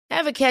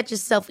Ever catch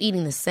yourself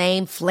eating the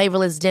same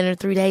flavorless dinner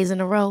 3 days in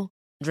a row?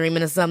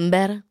 Dreaming of something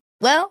better?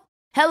 Well,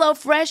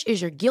 HelloFresh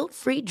is your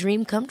guilt-free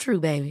dream come true,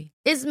 baby.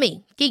 It's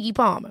me, Keke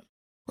Palmer.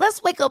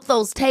 Let's wake up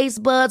those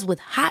taste buds with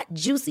hot,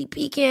 juicy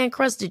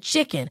pecan-crusted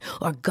chicken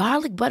or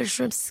garlic butter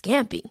shrimp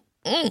scampi.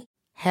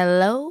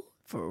 Hello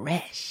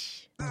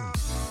Fresh.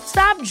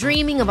 Stop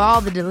dreaming of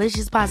all the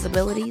delicious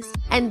possibilities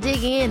and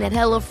dig in at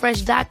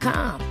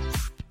HelloFresh.com.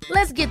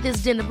 Let's get this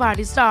dinner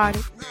party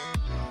started.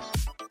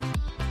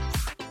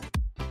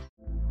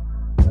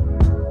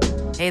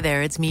 Hey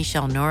there, it's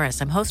Michelle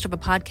Norris. I'm host of a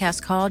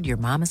podcast called Your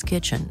Mama's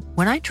Kitchen.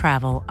 When I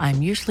travel,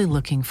 I'm usually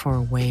looking for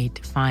a way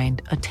to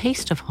find a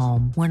taste of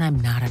home when I'm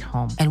not at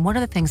home. And one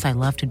of the things I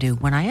love to do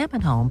when I am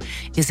at home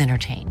is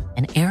entertain.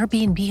 And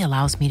Airbnb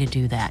allows me to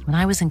do that. When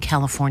I was in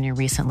California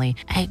recently,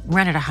 I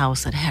rented a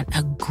house that had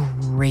a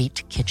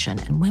great kitchen.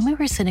 And when we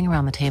were sitting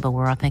around the table, we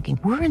were all thinking,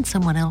 we're in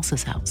someone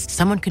else's house.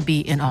 Someone could be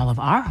in all of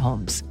our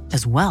homes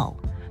as well.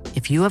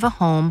 If you have a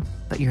home,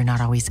 but you're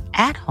not always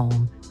at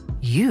home,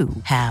 you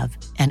have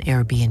an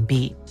Airbnb.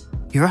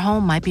 Your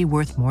home might be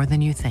worth more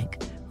than you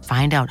think.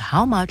 Find out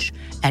how much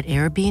at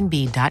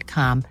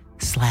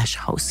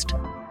airbnb.com/host.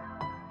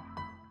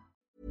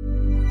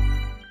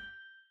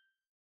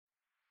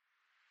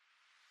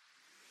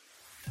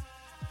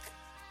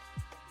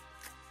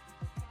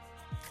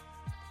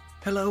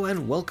 Hello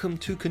and welcome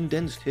to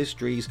Condensed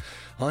Histories.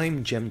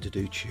 I'm Jem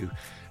Duducu,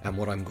 and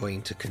what I'm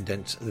going to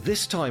condense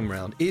this time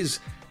round is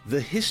the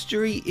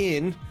history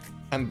in,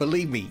 and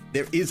believe me,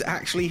 there is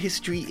actually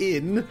history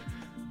in,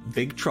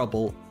 Big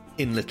Trouble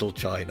in Little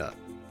China.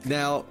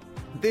 Now,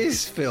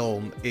 this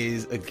film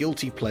is a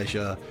guilty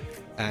pleasure,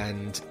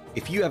 and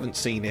if you haven't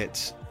seen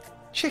it,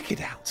 check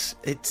it out.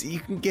 You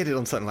can get it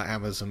on something like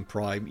Amazon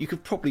Prime. You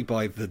could probably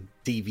buy the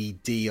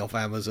DVD off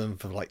Amazon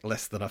for like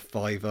less than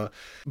 $5,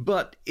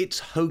 but it's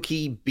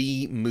hokey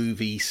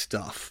B-movie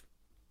stuff.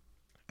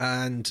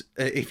 And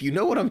if you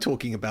know what I'm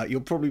talking about,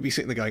 you'll probably be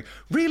sitting there going,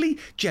 really,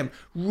 Jem,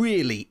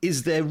 really?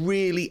 Is there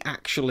really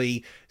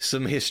actually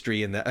some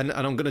history in there? And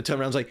I'm going to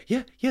turn around and say,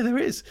 yeah, there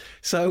is.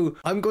 So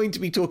I'm going to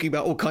be talking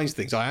about all kinds of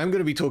things. I am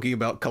going to be talking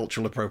about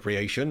cultural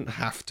appropriation,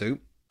 have to.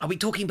 I'll be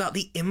talking about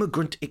the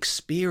immigrant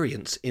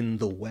experience in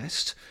the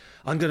West.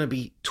 I'm going to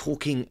be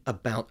talking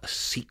about a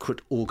secret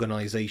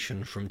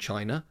organization from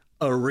China,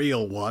 a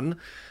real one.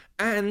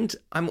 And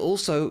I'm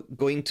also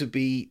going to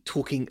be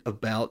talking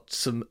about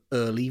some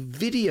early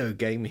video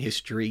game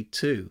history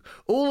too.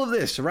 All of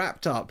this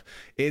wrapped up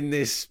in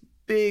this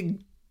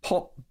big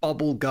pop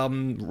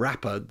bubblegum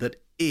wrapper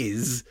that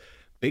is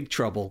Big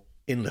Trouble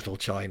in Little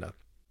China.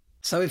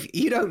 So if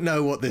you don't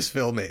know what this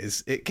film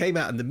is, it came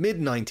out in the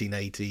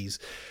mid-1980s.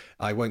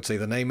 I won't say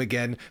the name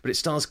again, but it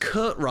stars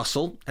Kurt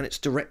Russell and it's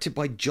directed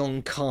by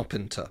John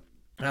Carpenter.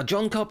 Now,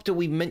 John Carpenter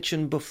we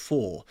mentioned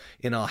before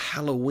in our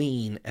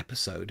Halloween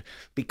episode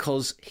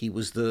because he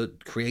was the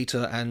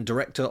creator and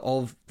director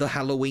of the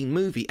Halloween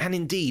movie. And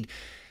indeed,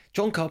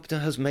 John Carpenter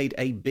has made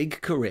a big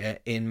career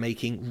in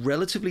making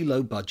relatively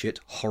low-budget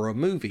horror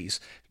movies.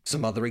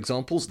 Some other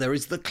examples, there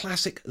is the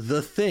classic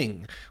The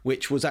Thing,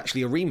 which was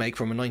actually a remake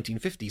from a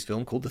 1950s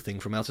film called The Thing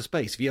from Outer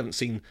Space. If you haven't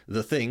seen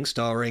The Thing,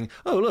 starring,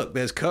 oh look,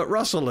 there's Kurt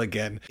Russell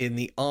again in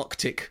the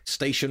Arctic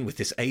station with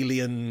this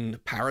alien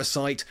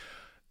parasite,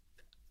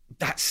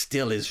 that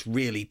still is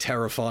really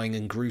terrifying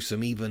and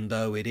gruesome, even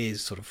though it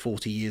is sort of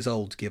 40 years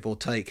old, give or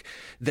take.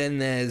 Then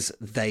there's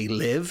They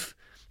Live.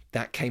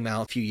 That came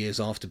out a few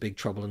years after Big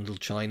Trouble in Little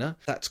China.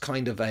 That's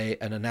kind of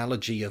an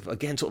analogy of,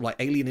 again, sort of like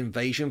alien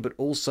invasion, but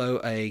also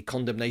a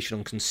condemnation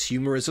on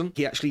consumerism.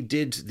 He actually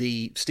did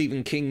the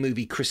Stephen King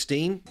movie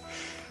Christine.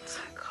 It's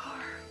that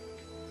car.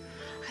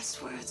 I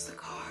swear it's the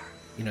car.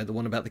 You know, the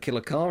one about the killer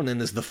car, and then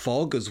there's The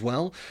Fog as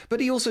well. But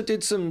he also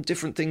did some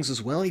different things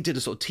as well. He did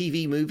a sort of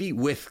TV movie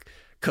with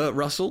Kurt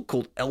Russell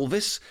called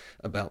Elvis,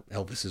 about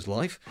Elvis's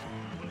life.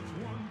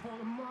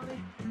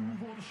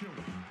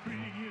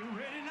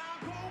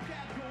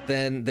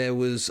 Then there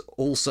was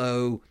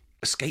also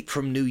Escape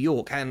from New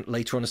York and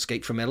later on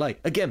Escape from LA.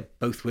 Again,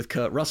 both with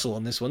Kurt Russell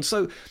on this one.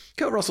 So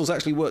Kurt Russell's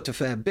actually worked a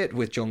fair bit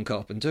with John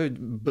Carpenter.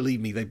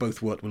 Believe me, they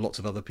both worked with lots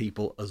of other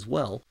people as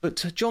well.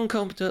 But John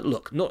Carpenter,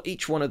 look, not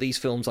each one of these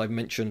films I've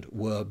mentioned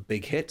were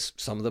big hits.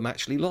 Some of them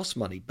actually lost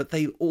money, but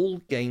they all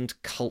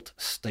gained cult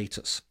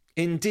status.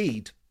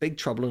 Indeed, Big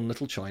Trouble in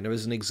Little China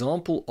is an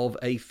example of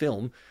a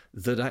film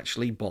that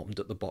actually bombed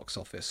at the box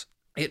office.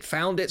 It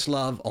found its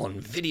love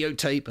on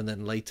videotape and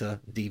then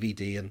later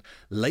DVD and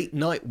late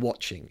night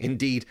watching.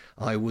 Indeed,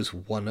 I was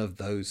one of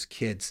those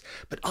kids.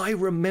 But I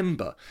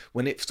remember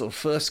when it sort of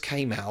first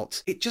came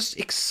out, it just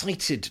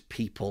excited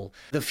people.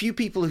 The few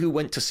people who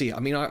went to see it, I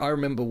mean, I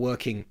remember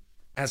working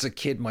as a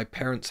kid. My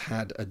parents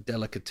had a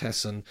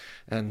delicatessen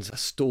and a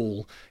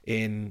stall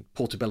in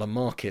Portobello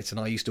Market,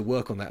 and I used to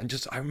work on that.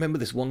 And I remember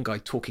this one guy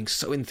talking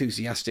so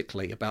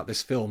enthusiastically about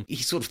this film. He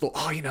sort of thought,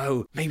 oh, you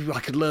know, maybe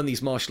I could learn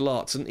these martial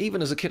arts. And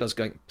even as a kid, I was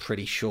going,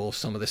 pretty sure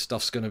some of this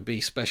stuff's going to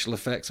be special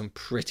effects. I'm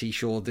pretty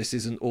sure this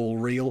isn't all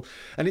real.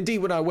 And indeed,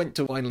 when I went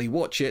to finally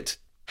watch it,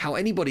 how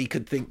anybody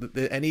could think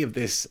that any of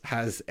this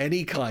has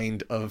any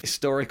kind of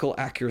historical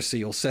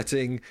accuracy or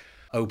setting,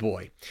 Oh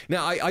boy.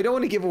 Now, I don't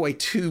want to give away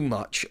too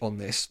much on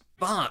this,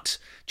 but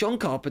John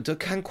Carpenter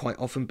can quite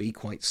often be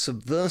quite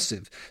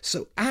subversive.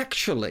 So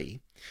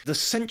actually, the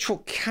central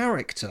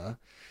character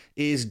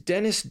is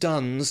Dennis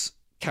Dunn's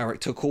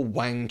character called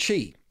Wang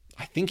Chi.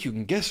 I think you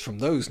can guess from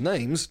those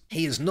names,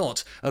 he is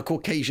not a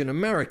Caucasian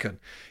American.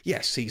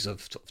 Yes, he's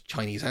of sort of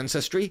Chinese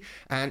ancestry,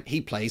 and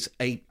he plays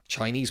a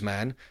Chinese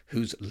man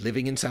who's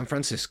living in San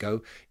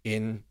Francisco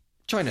in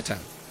Chinatown.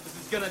 This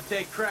is gonna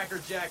take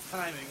Cracker Jack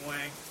timing,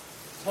 Wang.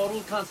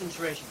 Total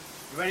concentration.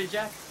 You ready,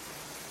 Jack?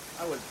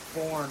 I was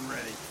born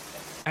ready.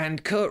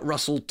 And Kurt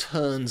Russell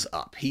turns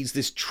up. He's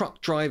this truck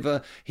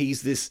driver.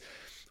 He's this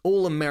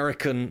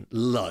all-American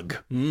lug,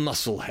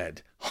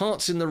 musclehead.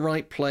 Heart's in the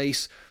right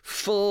place,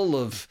 full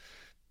of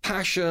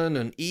passion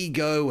and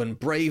ego and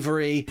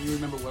bravery. You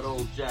remember what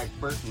old Jack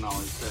Burton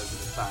always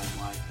says at a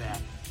time like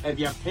that. Have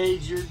you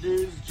paid your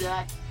dues,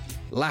 Jack?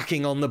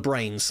 Lacking on the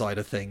brain side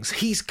of things.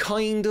 He's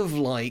kind of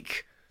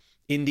like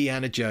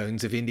Indiana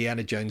Jones if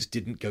Indiana Jones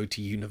didn't go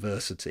to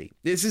university.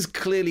 This is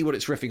clearly what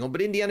it's riffing on,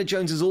 but Indiana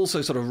Jones is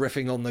also sort of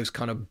riffing on those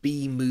kind of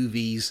B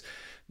movies,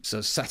 so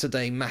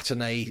Saturday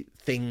matinee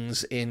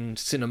things in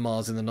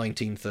cinemas in the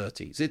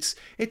 1930s.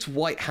 It's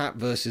white hat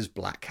versus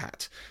black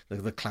hat,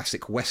 the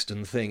classic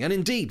Western thing. And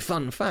indeed,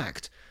 fun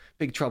fact,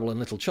 Big Trouble in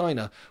Little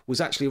China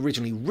was actually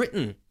originally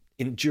written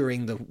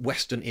during the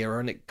Western era,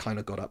 and it kind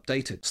of got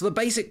updated. So the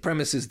basic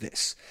premise is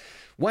this.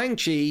 Wang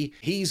Chi,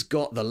 he's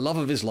got the love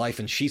of his life,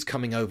 and she's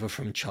coming over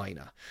from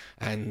China.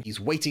 And he's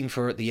waiting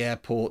for her at the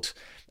airport.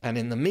 And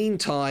in the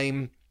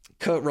meantime,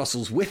 Kurt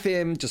Russell's with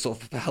him, just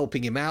sort of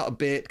helping him out a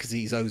bit because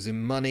he owes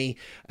him money.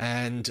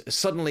 And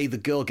suddenly the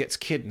girl gets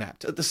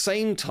kidnapped. At the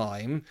same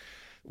time,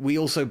 we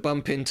also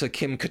bump into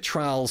Kim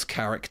Cattrall's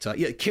character.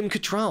 Yeah, Kim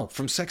Cattrall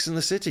from Sex and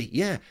the City.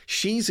 Yeah,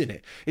 she's in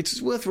it.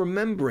 It's worth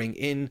remembering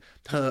in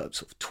her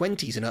sort of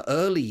 20s, in her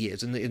early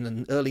years, in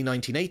the early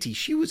 1980s,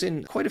 she was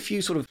in quite a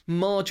few sort of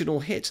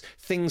marginal hits.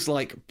 Things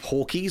like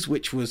Porky's,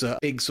 which was a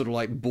big sort of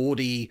like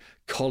bawdy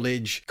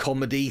college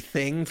comedy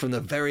thing from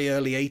the very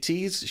early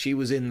 80s. She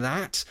was in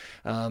that.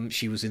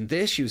 She was in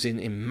this. She was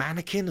in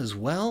Mannequin as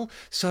well.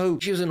 So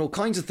she was in all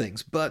kinds of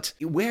things. But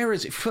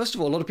whereas, first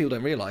of all, a lot of people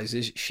don't realize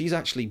is she's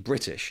actually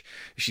British.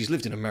 She's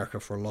lived in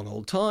America for a long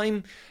old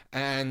time.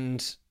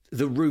 And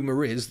the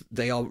rumor is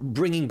they are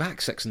bringing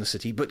back Sex and the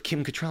City, but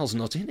Kim Cattrall's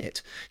not in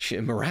it.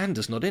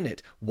 Miranda's not in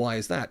it. Why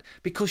is that?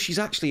 Because she's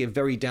actually a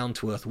very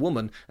down-to-earth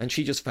woman, and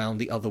she just found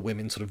the other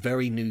women sort of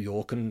very New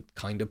York and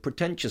kind of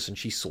pretentious, and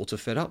she's sort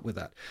of fed up with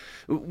that.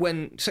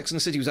 When Sex and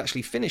the City was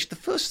actually finished, the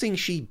first thing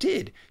she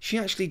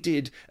actually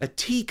did a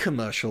tea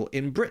commercial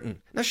in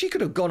Britain. Now, she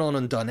could have gone on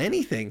and done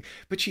anything,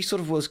 but she sort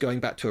of was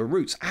going back to her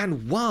roots.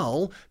 And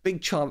while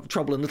Big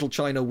Trouble in Little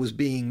China was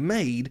being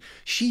made,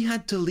 she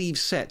had to leave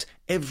set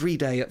every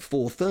day at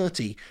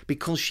 4:30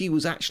 because she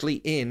was actually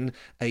in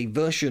a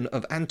version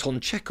of Anton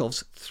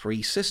Chekhov's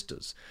Three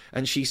Sisters.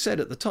 And she said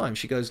at the time,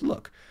 she goes,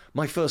 look,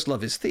 my first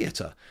love is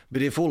theatre,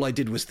 but if all I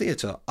did was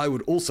theatre, I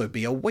would also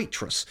be a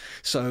waitress.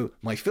 So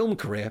my film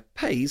career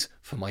pays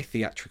for my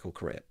theatrical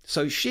career.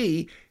 So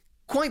she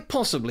quite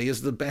possibly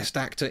is the best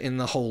actor in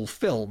the whole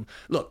film.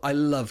 Look, I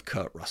love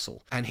Kurt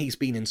Russell, and he's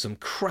been in some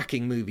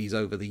cracking movies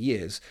over the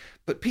years,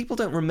 but people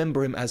don't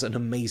remember him as an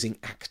amazing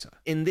actor.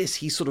 In this,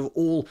 he's sort of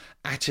all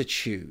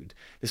attitude,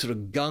 this sort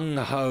of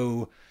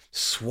gung-ho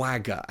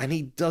swagger, and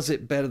he does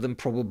it better than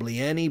probably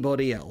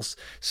anybody else,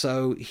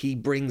 so he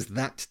brings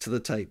that to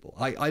the table.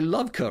 I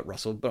love Kurt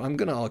Russell, but I'm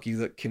going to argue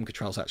that Kim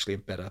Cattrall's actually a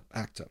better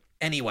actor.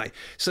 Anyway,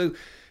 so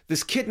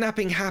this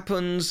kidnapping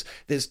happens.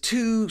 There's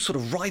two sort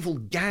of rival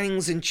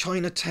gangs in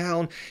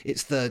Chinatown.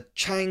 It's the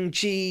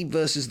Changji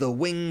versus the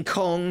Wing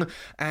Kong.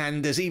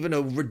 And there's even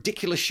a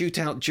ridiculous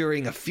shootout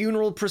during a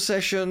funeral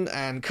procession.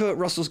 And Kurt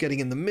Russell's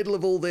getting in the middle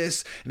of all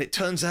this. And it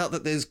turns out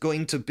that there's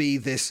going to be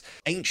this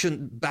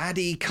ancient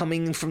baddie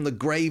coming from the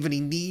grave. And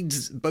he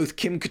needs both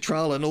Kim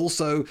Cattrall and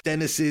also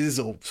Dennis's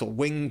or sort of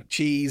Wing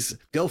Chi's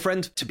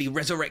girlfriend to be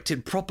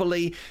resurrected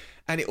properly.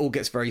 And it all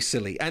gets very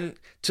silly. And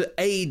to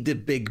aid the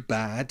big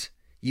bad,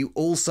 you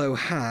also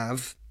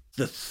have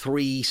the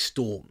three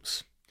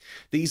storms.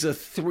 These are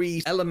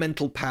three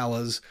elemental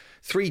powers,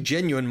 three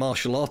genuine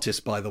martial artists,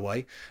 by the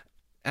way,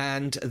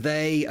 and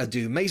they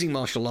do amazing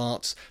martial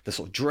arts. They're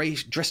sort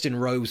of dressed in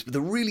robes, but the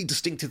really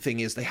distinctive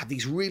thing is they have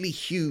these really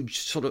huge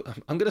sort of,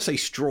 I'm going to say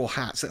straw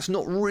hats. That's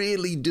not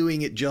really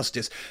doing it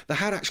justice. The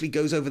hat actually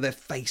goes over their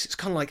face. It's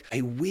kind of like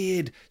a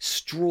weird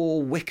straw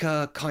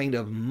wicker kind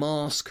of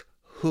mask,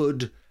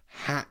 hood,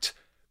 hat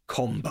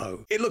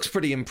combo. It looks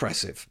pretty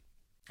impressive.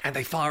 And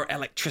they fire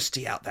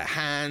electricity out their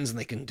hands, and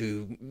they can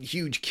do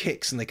huge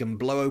kicks, and they can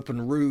blow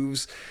open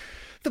roofs.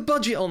 The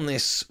budget on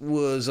this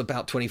was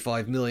about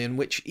 $25 million,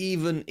 which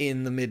even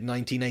in the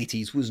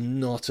mid-1980s was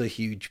not a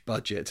huge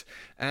budget.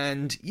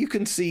 And you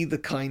can see the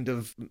kind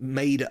of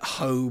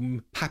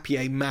made-at-home,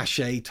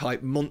 papier-mâché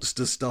type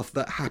monster stuff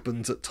that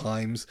happens at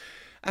times,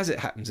 as it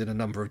happens in a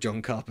number of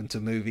John Carpenter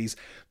movies.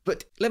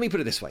 But let me put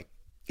it this way.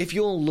 If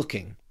you're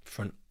looking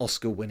for an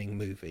Oscar-winning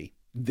movie,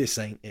 this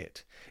ain't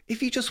it.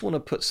 If you just want to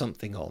put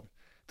something on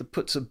that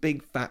puts a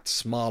big fat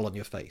smile on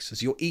your face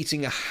as you're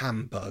eating a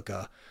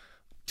hamburger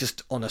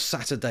just on a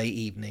Saturday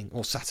evening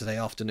or Saturday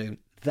afternoon.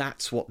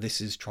 That's what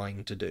this is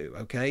trying to do,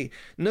 okay?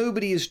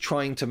 Nobody is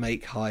trying to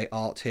make high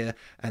art here,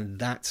 and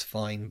that's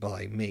fine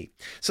by me.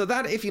 So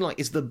that, if you like,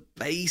 is the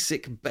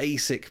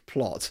basic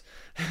plot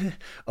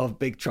of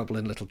Big Trouble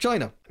in Little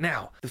China.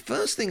 Now, the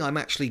first thing I'm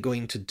actually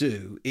going to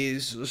do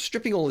is,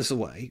 stripping all this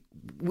away,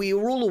 we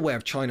are all aware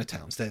of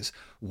Chinatowns. There's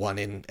one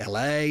in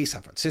LA,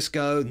 San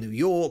Francisco, New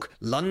York,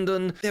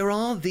 London. There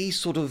are these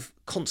sort of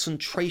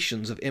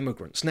concentrations of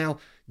immigrants. Now,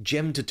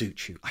 Jem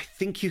Duducu, I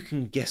think you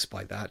can guess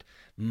by that,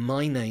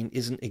 my name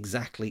isn't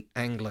exactly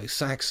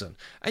Anglo-Saxon.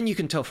 And you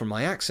can tell from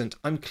my accent,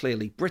 I'm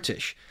clearly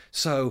British.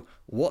 So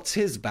what's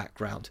his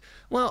background?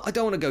 Well, I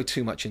don't want to go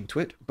too much into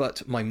it,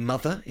 but my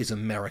mother is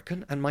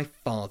American and my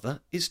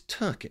father is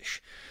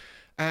Turkish.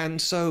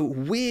 And so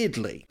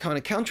weirdly, kind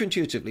of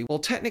counterintuitively, well,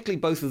 technically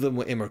both of them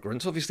were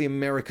immigrants. Obviously,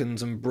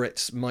 Americans and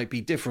Brits might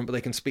be different, but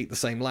they can speak the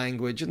same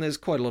language, and there's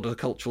quite a lot of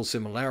cultural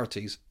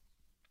similarities.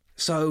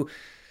 So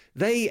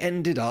they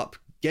ended up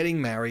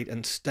getting married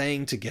and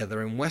staying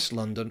together in West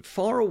London,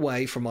 far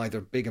away from either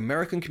big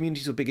American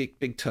communities or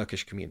big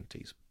Turkish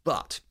communities.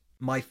 But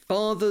my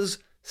father's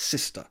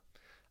sister,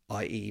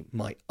 i.e.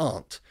 my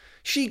aunt,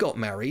 she got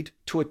married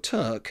to a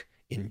Turk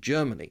in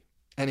Germany.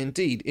 And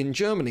indeed, in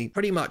Germany,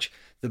 pretty much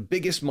the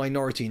biggest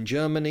minority in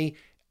Germany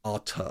are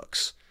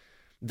Turks.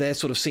 They're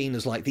sort of seen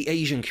as like the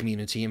Asian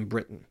community in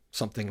Britain.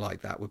 Something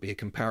like that would be a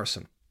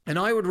comparison. And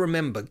I would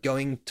remember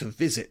going to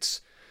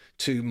visits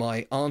to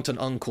my aunt and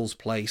uncle's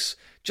place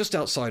just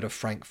outside of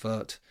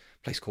Frankfurt,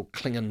 a place called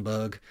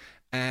Klingenberg.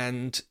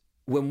 And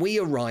when we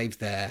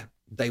arrived there,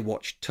 they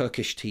watched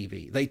Turkish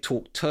TV. They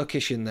talked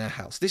Turkish in their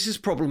house. This is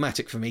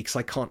problematic for me because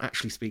I can't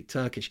actually speak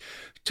Turkish.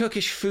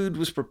 Turkish food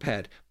was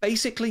prepared.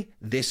 Basically,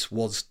 this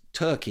was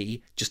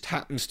Turkey, just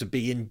happens to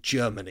be in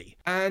Germany.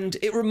 And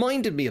it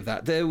reminded me of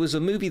that. There was a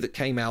movie that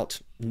came out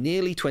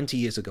nearly 20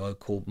 years ago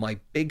called My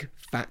Big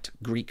Fat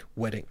Greek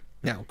Wedding.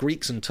 Now,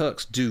 Greeks and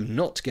Turks do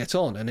not get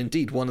on, and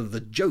indeed one of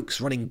the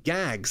jokes, running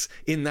gags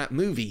in that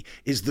movie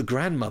is the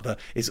grandmother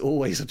is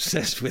always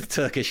obsessed with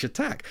Turkish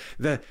attack.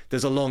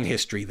 There's a long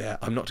history there.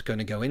 I'm not going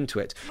to go into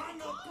it.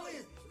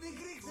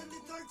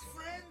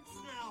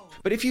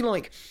 But if you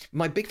like,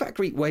 My Big Fat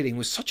Greek Wedding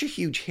was such a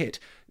huge hit,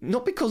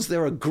 not because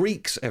there are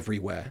Greeks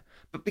everywhere,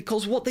 but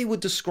because what they were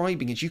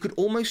describing is you could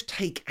almost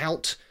take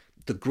out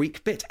the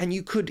Greek bit and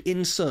you could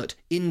insert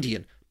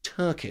Indian,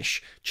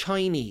 Turkish,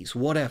 Chinese,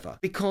 whatever.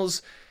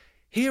 Because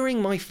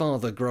hearing my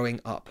father growing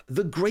up,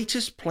 the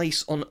greatest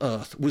place on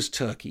earth was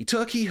Turkey.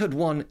 Turkey had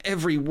won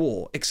every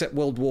war except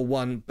World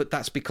War I, but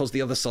that's because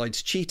the other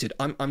side's cheated.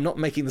 I'm not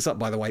making this up,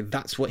 by the way.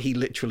 That's what he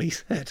literally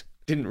said.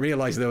 Didn't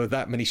realise there were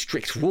that many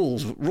strict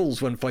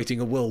rules when fighting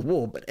a world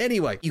war. But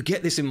anyway, you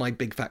get this in My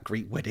Big Fat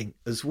Greek Wedding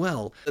as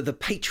well. The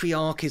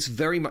patriarch is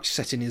very much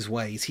set in his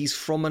ways. He's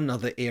from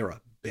another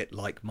era, bit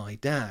like my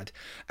dad.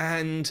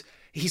 And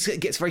he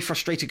gets very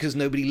frustrated because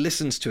nobody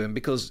listens to him,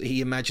 because he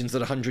imagines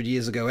that 100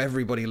 years ago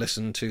everybody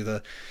listened to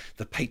the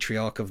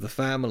patriarch of the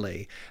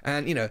family.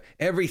 And, you know,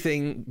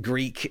 everything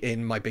Greek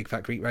in My Big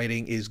Fat Greek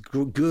Wedding is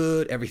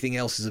good. Everything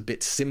else is a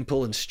bit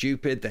simple and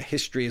stupid. The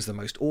history is the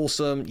most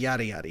awesome,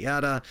 yada, yada,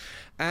 yada.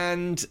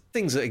 And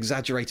things are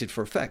exaggerated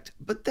for effect.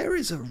 But there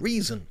is a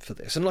reason for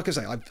this. And like I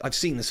say, I've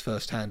seen this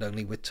firsthand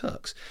only with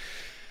Turks.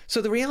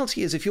 So the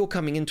reality is, if you're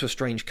coming into a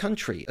strange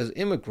country as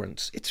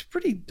immigrants, it's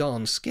pretty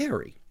darn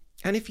scary.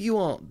 And if you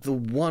are the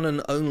one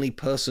and only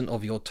person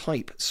of your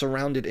type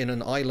surrounded in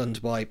an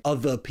island by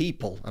other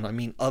people, and I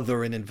mean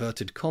other in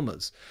inverted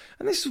commas,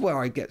 and this is where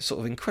I get sort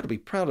of incredibly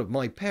proud of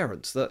my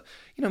parents, that,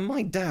 you know,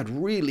 my dad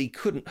really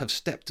couldn't have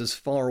stepped as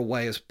far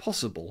away as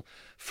possible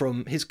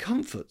from his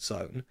comfort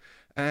zone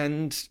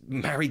and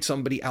married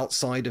somebody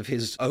outside of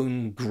his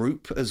own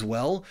group as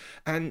well.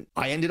 And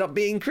I ended up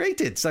being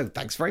created. So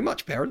thanks very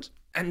much, parents.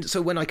 And so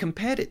when I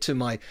compared it to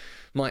my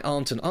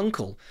aunt and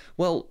uncle,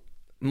 well,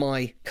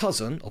 my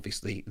cousin,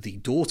 obviously the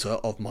daughter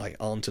of my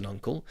aunt and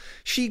uncle,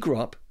 she grew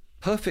up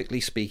perfectly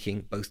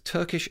speaking both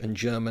Turkish and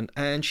German,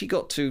 and she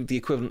got to the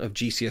equivalent of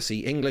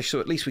GCSE English, so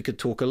at least we could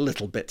talk a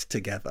little bit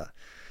together.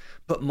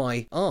 But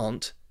my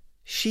aunt,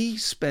 she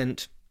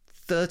spent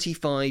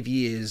 35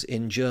 years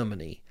in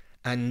Germany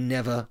and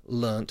never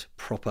learnt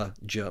proper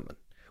German,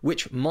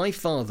 which my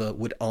father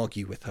would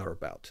argue with her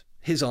about.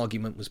 His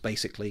argument was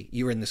basically,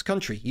 you're in this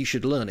country, you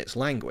should learn its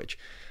language.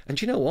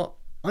 And you know what?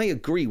 I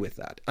agree with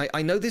that.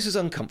 I know this is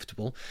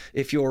uncomfortable.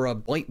 If you're a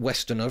white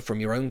Westerner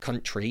from your own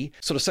country,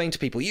 sort of saying to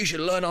people, you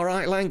should learn our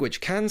right language,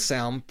 can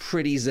sound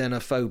pretty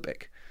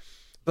xenophobic.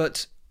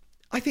 But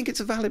I think it's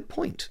a valid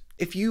point.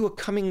 If you are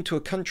coming to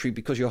a country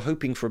because you're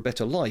hoping for a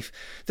better life,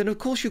 then of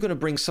course you're going to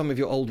bring some of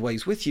your old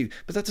ways with you.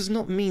 But that does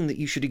not mean that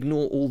you should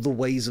ignore all the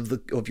ways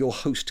of your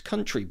host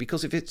country,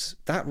 because if it's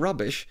that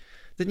rubbish,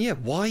 then yeah,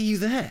 why are you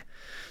there?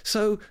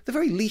 So the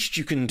very least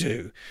you can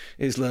do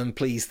is learn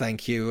please,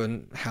 thank you,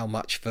 and how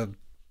much for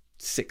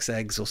 6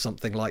 eggs or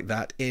something like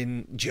that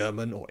in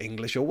German or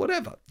English or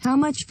whatever. How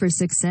much for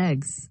 6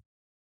 eggs?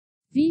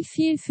 Wie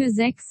viel für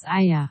 6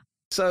 Eier?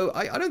 So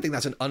I don't think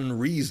that's an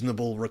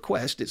unreasonable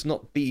request. It's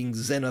not being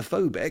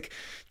xenophobic,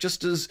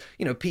 just as,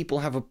 people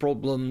have a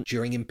problem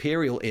during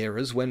imperial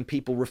eras when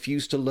people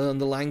refuse to learn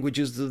the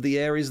languages of the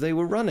areas they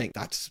were running.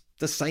 That's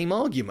the same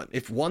argument.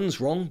 If one's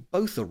wrong,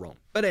 both are wrong.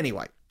 But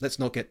anyway, let's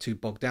not get too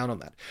bogged down on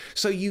that.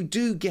 So you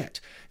do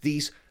get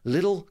these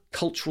little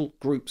cultural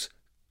groups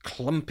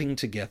clumping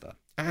together.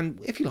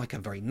 And if you like, a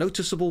very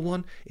noticeable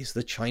one is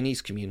the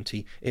Chinese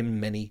community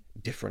in many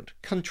different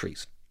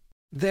countries.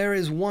 There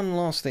is one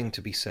last thing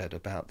to be said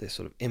about this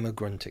sort of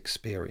immigrant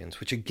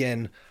experience, which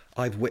again,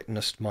 I've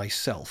witnessed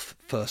myself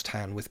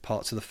firsthand with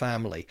parts of the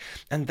family.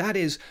 And that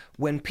is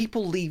when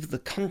people leave the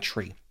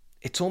country,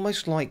 it's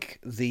almost like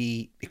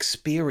the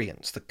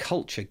experience, the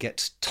culture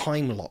gets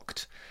time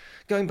locked.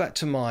 Going back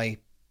to my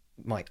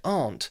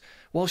aunt,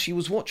 while she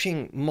was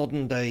watching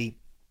modern day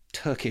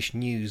Turkish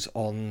news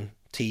on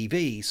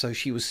TV, so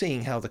she was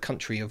seeing how the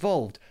country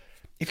evolved.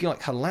 If you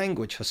like, her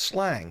language, her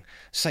slang,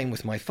 same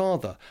with my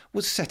father,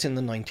 was set in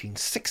the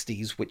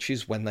 1960s, which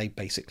is when they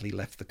basically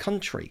left the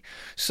country.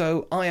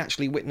 So I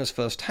actually witnessed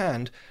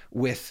firsthand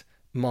with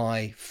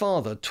my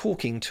father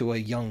talking to a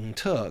young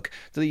Turk.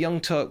 The young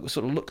Turk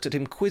sort of looked at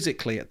him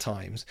quizzically at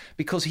times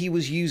because he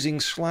was using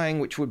slang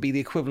which would be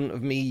the equivalent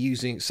of me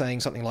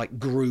saying something like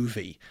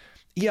groovy.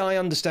 Yeah, I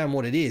understand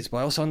what it is, but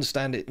I also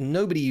understand it.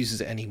 Nobody uses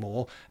it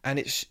anymore, and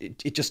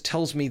it just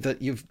tells me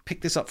that you've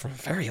picked this up from a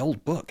very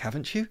old book,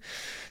 haven't you?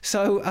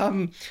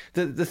 So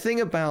the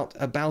thing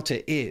about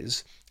it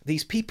is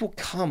these people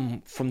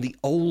come from the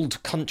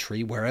old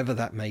country, wherever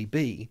that may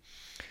be,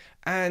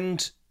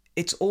 and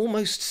it's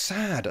almost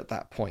sad at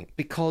that point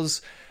because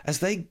as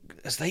they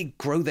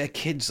grow their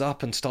kids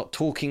up and start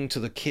talking to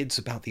the kids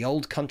about the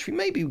old country,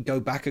 maybe we go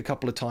back a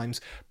couple of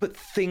times, but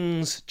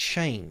things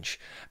change.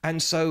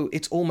 And so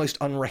it's almost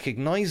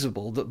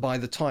unrecognizable that by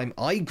the time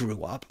I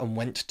grew up and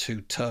went to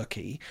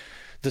Turkey,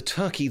 the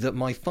Turkey that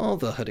my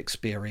father had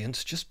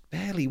experienced just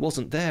barely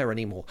wasn't there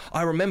anymore.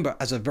 I remember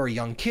as a very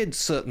young kid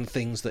certain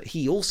things that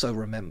he also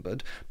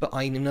remembered, but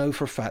I know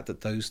for a fact that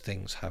those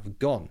things have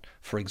gone.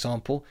 For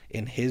example,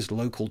 in his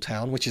local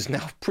town, which is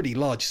now a pretty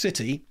large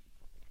city,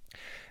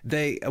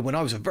 when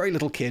I was a very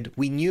little kid,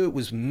 we knew it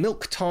was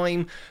milk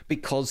time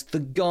because the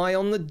guy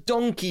on the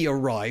donkey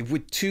arrived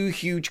with 2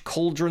 huge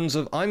cauldrons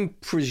of, I'm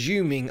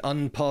presuming,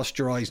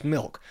 unpasteurized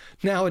milk.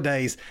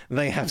 Nowadays,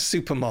 they have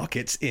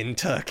supermarkets in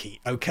Turkey,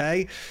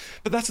 okay?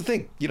 But that's the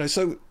thing,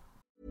 so...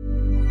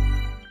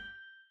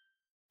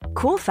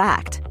 Cool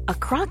fact, a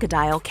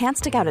crocodile can't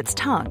stick out its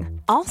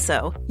tongue.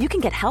 Also, you can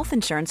get health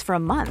insurance for a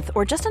month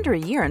or just under a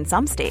year in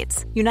some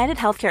states. United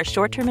Healthcare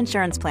short-term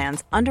insurance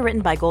plans,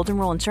 underwritten by Golden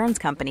Rule Insurance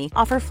Company,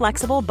 offer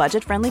flexible,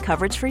 budget-friendly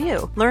coverage for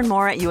you. Learn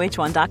more at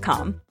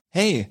uh1.com.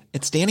 Hey,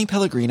 it's Danny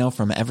Pellegrino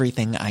from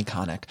Everything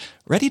Iconic.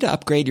 Ready to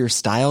upgrade your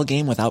style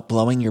game without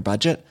blowing your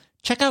budget?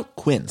 Check out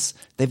Quince.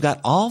 They've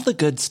got all the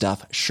good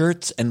stuff,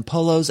 shirts and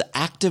polos,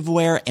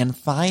 activewear, and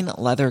fine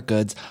leather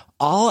goods,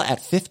 all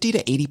at 50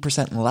 to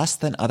 80% less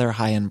than other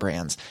high-end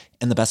brands.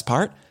 And the best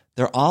part?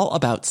 They're all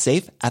about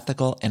safe,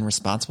 ethical, and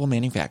responsible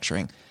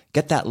manufacturing.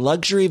 Get that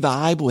luxury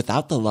vibe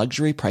without the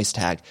luxury price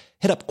tag.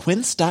 Hit up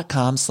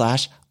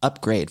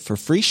quince.com/upgrade for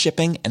free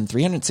shipping and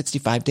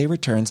 365-day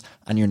returns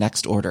on your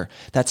next order.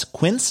 That's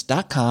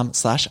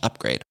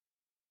quince.com/upgrade.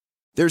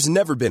 There's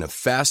never been a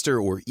faster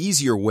or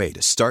easier way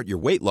to start your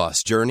weight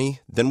loss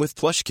journey than with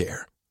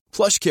PlushCare.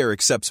 PlushCare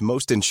accepts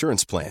most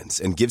insurance plans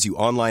and gives you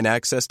online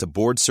access to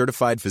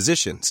board-certified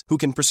physicians who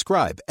can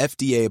prescribe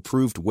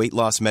FDA-approved weight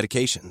loss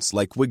medications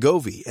like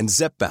Wegovy and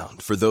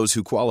Zepbound for those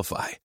who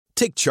qualify.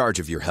 Take charge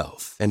of your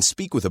health and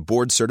speak with a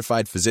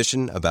board-certified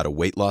physician about a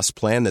weight loss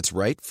plan that's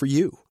right for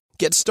you.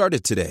 Get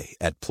started today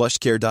at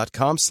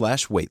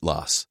plushcare.com/weight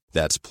loss.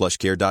 That's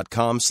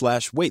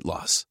plushcare.com/weight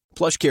loss.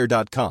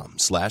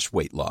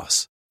 plushcare.com/weight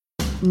loss.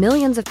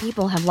 Millions of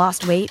people have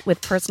lost weight with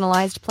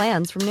personalized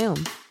plans from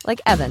Noom. Like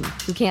Evan,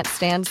 who can't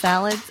stand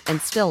salads and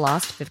still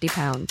lost 50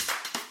 pounds.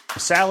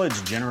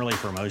 Salads generally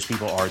for most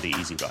people are the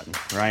easy button,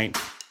 right?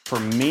 For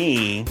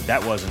me,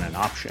 that wasn't an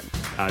option.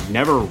 I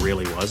never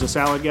really was a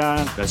salad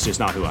guy. That's just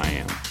not who I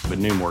am. But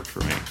Noom worked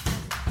for me.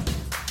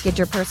 Get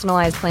your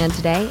personalized plan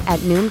today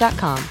at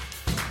Noom.com.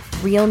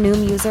 Real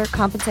Noom user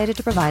compensated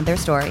to provide their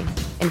story.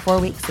 In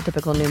 4 weeks, the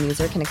typical Noom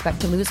user can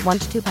expect to lose 1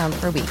 to 2 pounds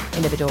per week.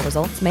 Individual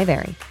results may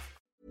vary.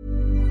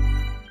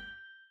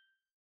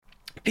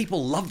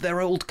 People love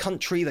their old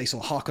country. They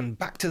sort of harken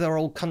back to their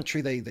old country.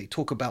 They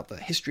talk about the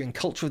history and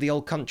culture of the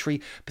old country,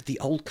 but the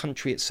old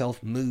country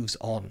itself moves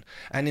on.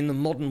 And in the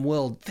modern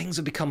world, things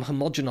have become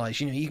homogenized.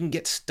 You can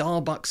get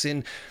Starbucks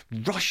in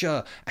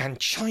Russia and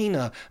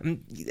China.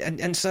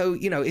 And so,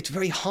 it's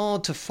very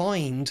hard to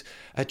find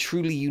a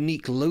truly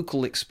unique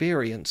local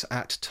experience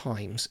at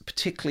times,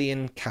 particularly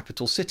in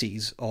capital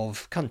cities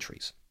of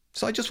countries.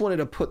 So I just wanted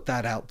to put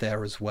that out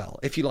there as well.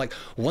 If you like,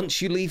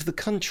 once you leave the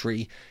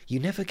country, you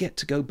never get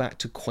to go back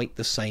to quite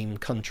the same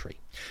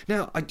country.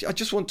 Now, I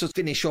just want to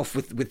finish off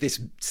with this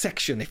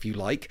section, if you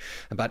like,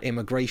 about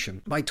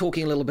immigration by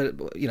talking a little bit,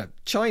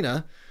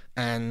 China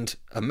and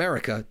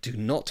America do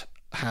not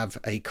have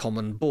a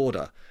common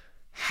border.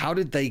 how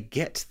did they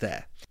get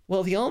there?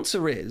 Well, the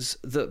answer is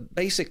that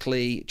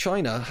basically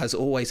China has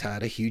always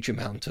had a huge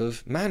amount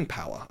of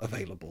manpower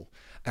available,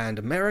 and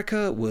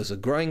America was a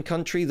growing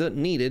country that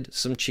needed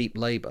some cheap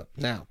labor.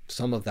 Now,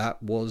 some of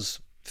that was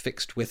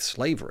fixed with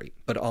slavery,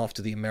 but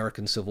after the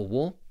American Civil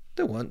War,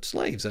 there weren't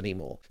slaves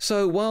anymore.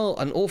 So while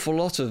an awful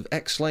lot of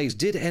ex-slaves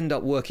did end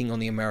up working on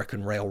the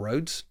American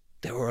railroads,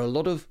 there were a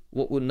lot of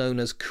what were known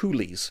as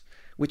coolies,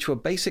 which were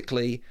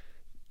basically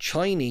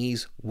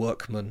Chinese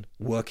workmen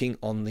working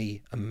on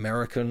the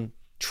American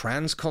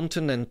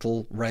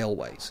transcontinental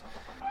railways.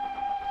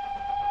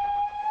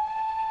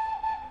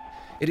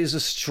 It is a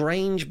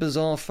strange,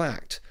 bizarre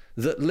fact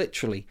that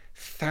literally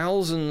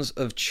thousands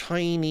of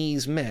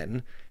Chinese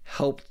men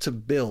helped to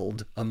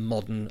build a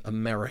modern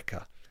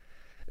America.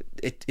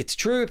 It's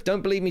true. If you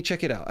don't believe me,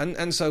 check it out.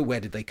 And so where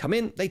did they come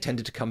in? They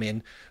tended to come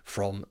in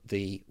from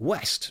the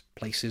West,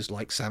 places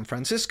like San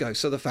Francisco.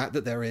 So the fact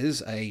that there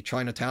is a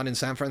Chinatown in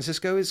San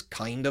Francisco is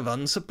kind of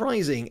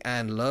unsurprising.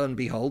 And lo and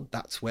behold,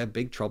 that's where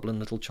Big Trouble in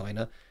Little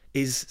China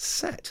is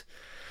set.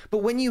 But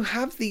when you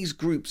have these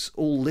groups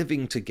all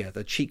living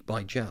together, cheek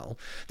by jowl,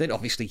 then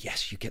obviously,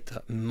 yes, you get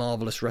the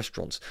marvelous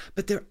restaurants.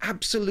 But there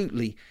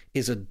absolutely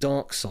is a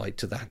dark side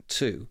to that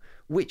too,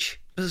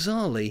 which,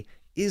 bizarrely,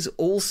 is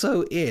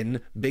also in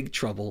Big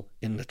Trouble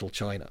in Little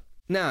China.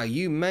 Now,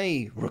 you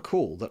may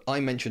recall that I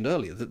mentioned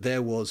earlier that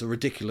there was a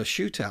ridiculous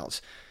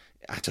shootout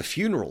at a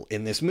funeral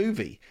in this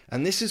movie,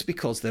 and this is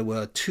because there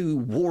were two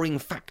warring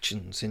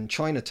factions in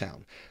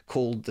Chinatown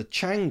called the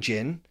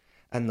Changjin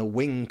and the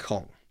Wing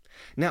Kong.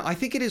 Now, I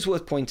think it is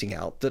worth pointing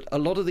out that a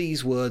lot of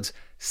these words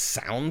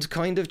sound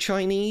kind of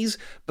Chinese,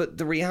 but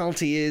the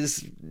reality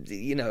is,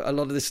 a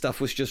lot of this stuff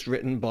was just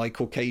written by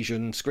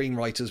Caucasian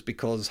screenwriters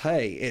because,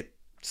 hey, it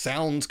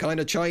sounds kind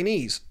of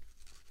Chinese.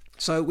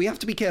 So we have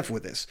to be careful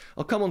with this.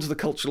 I'll come on to the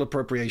cultural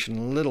appropriation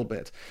in a little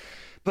bit.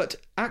 But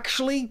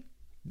actually,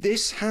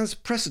 this has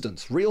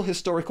precedence, real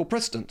historical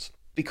precedence,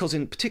 because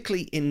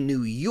particularly in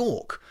New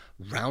York,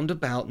 round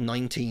about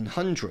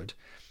 1900,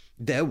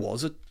 there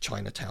was a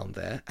Chinatown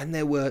there, and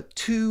there were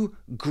two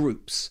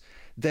groups.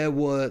 There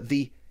were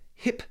the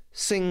Hip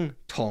Sing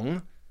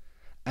Tong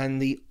and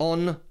the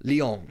On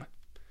Leong.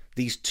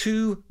 These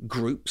two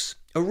groups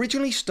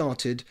originally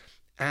started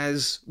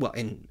as, well,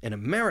 in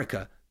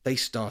America, they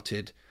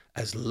started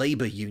as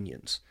labor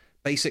unions,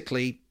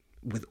 basically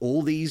with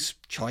all these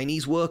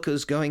Chinese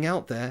workers going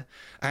out there.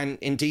 And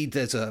indeed,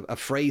 there's a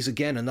phrase,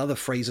 again, another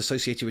phrase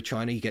associated with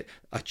China. You get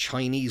a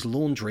Chinese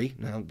laundry.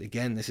 Now,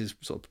 again, this is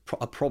sort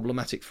of a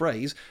problematic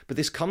phrase, but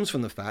this comes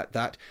from the fact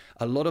that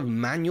a lot of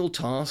manual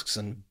tasks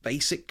and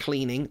basic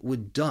cleaning were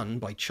done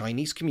by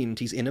Chinese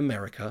communities in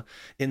America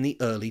in the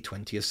early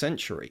 20th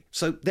century.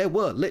 So there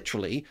were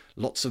literally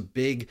lots of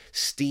big,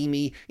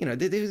 steamy,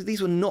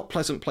 these were not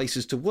pleasant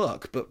places to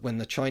work, but when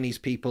the Chinese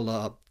people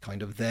are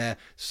kind of there,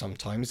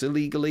 sometimes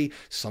illegally,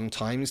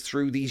 sometimes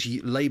through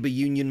these labor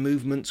union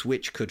movements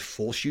which could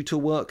force you to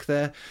work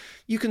there,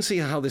 you can see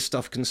how this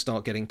stuff can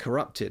start getting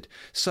corrupted.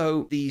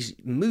 So these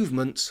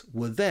movements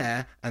were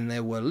there, and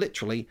there were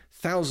literally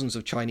thousands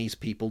of Chinese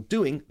people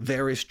doing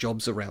various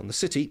jobs around the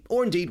city,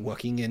 or indeed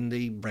working in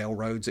the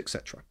railroads,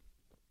 etc.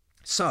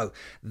 So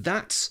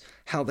that's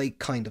how they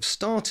kind of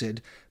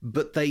started,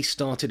 but they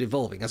started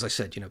evolving. As I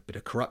said, a bit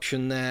of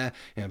corruption there,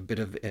 a bit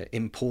of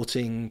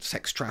importing,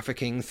 sex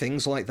trafficking,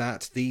 things like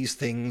that. These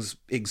things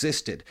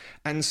existed.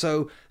 And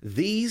so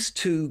these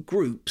two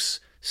groups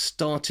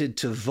started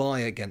to vie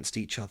against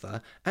each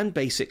other, and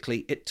basically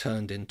it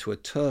turned into a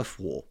turf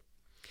war.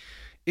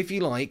 If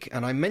you like,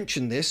 and I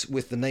mentioned this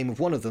with the name of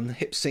one of them,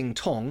 Hip Sing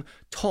Tong,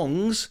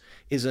 Tongs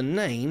is a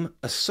name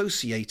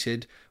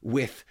associated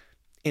with,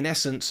 in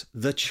essence,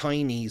 the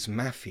Chinese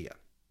mafia.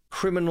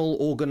 Criminal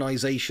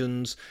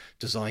organizations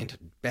designed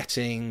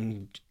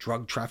betting,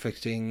 drug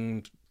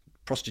trafficking,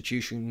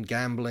 prostitution,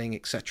 gambling,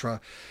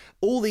 etc.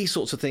 All these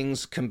sorts of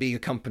things can be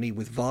accompanied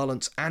with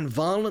violence, and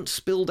violence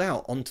spilled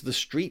out onto the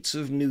streets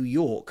of New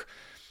York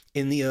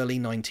in the early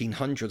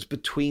 1900s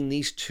between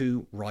these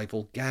two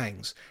rival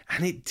gangs.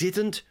 And it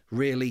didn't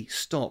really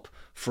stop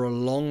for a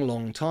long,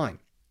 long time.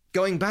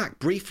 Going back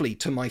briefly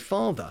to my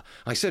father,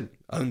 I said,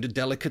 owned a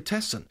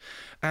delicatessen,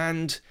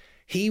 and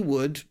he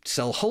would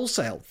sell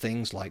wholesale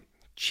things like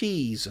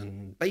cheese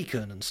and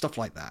bacon and stuff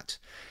like that.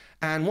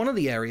 And one of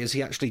the areas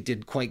he actually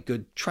did quite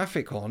good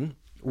traffic on,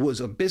 was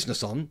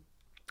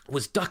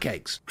duck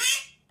eggs.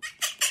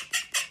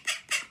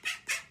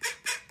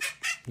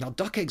 Now,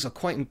 duck eggs are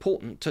quite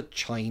important to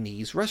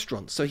Chinese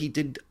restaurants, so he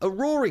did a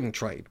roaring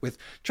trade with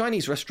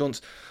Chinese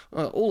restaurants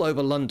all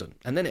over London.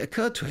 And then it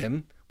occurred to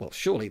him, well,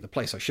 surely the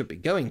place I should be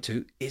going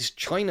to is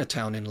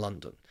Chinatown in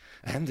London.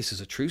 And this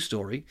is a true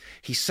story.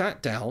 He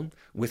sat down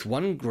with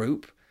one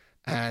group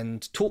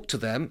and talked to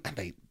them,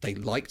 and they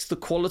liked the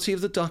quality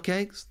of the duck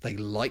eggs, they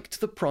liked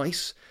the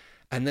price,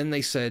 and then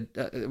they said,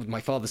 my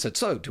father said,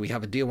 so, do we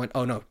have a deal? Went,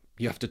 oh no,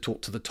 you have to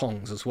talk to the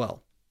Tongs as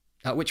well.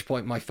 At which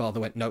point my father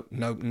went, no,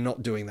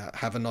 not doing that.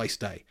 Have a nice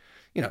day.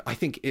 I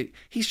think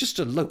he's just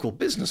a local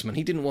businessman.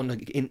 He didn't want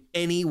to in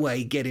any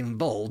way get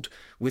involved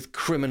with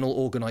criminal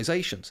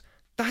organizations.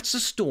 That's a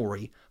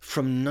story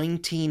from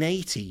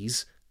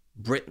 1980s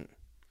Britain.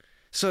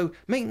 So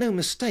make no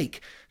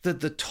mistake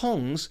that the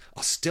Tongs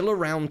are still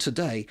around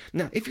today.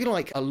 Now, if you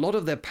like, a lot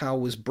of their power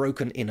was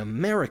broken in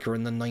America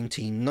in the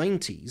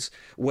 1990s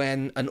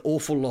when an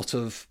awful lot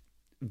of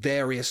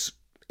various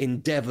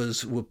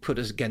endeavors were put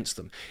against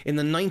them. In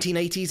the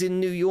 1980s in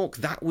New York,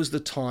 that was the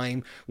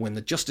time when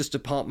the Justice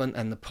Department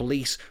and the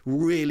police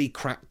really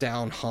cracked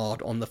down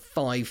hard on the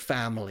 5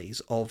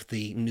 families of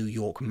the New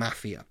York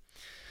Mafia.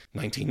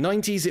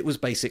 1990s, it was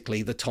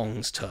basically the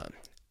Tongs' turn.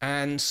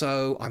 And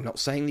so I'm not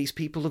saying these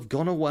people have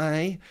gone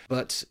away,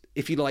 but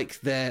if you like,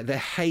 their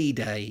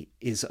heyday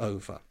is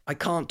over. I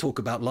can't talk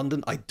about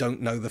London. I don't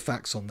know the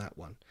facts on that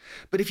one.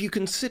 But if you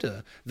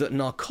consider that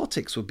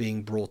narcotics were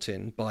being brought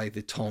in by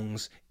the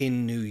Tongs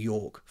in New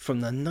York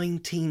from the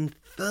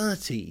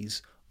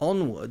 1930s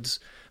onwards,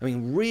 I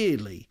mean,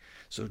 really,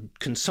 sort of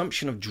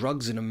consumption of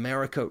drugs in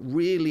America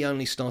really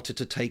only started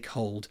to take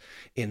hold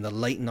in the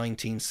late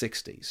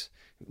 1960s.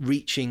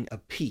 Reaching a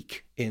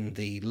peak in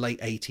the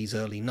late 80s,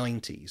 early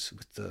 90s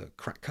with the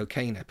crack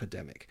cocaine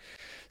epidemic.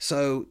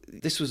 So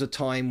this was a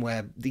time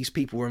where these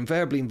people were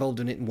invariably involved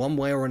in it in one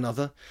way or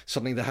another.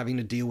 Suddenly they're having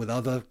to deal with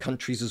other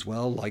countries as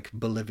well, like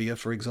Bolivia,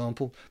 for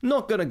example.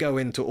 Not going to go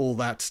into all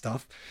that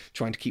stuff,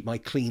 trying to keep my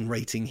clean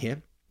rating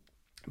here.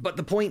 But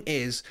the point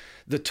is,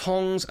 the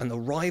Tongs and the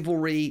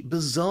rivalry,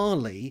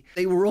 bizarrely,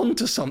 they were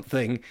onto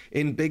something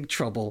in big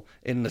trouble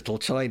in Little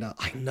China.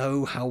 I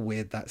know how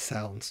weird that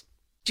sounds.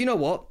 Do you know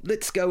what?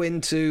 Let's go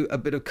into a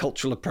bit of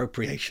cultural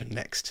appropriation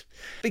next.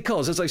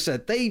 Because, as I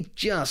said, they've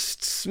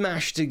just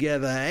smashed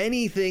together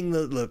anything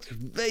that looked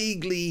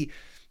vaguely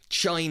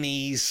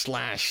Chinese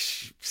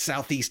 /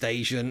 Southeast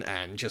Asian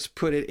and just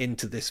put it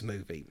into this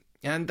movie.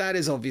 And that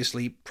is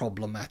obviously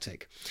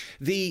problematic.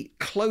 The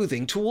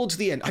clothing towards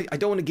the end, I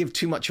don't want to give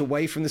too much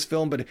away from this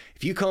film, but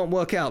if you can't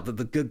work out that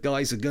the good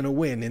guys are going to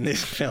win in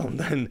this film,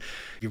 then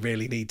you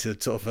really need to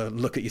sort of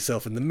look at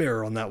yourself in the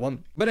mirror on that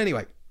one. But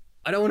anyway,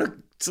 I don't want to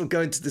sort of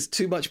go into this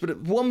too much, but at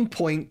one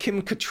point,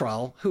 Kim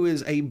Cattrall, who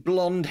is a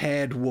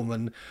blonde-haired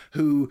woman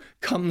who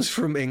comes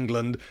from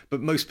England,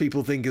 but most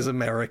people think is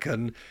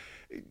American,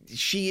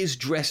 she is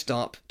dressed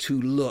up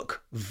to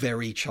look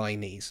very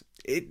Chinese.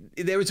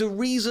 There is a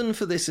reason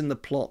for this in the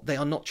plot. They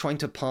are not trying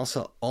to pass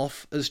her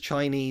off as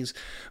Chinese,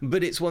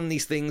 but it's one of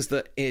these things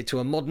that to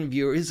a modern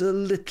viewer is a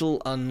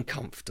little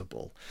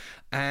uncomfortable.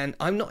 And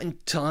I'm not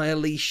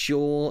entirely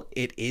sure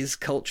it is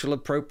cultural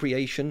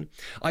appropriation.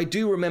 I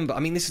do remember,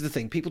 I mean, this is the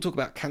thing. People talk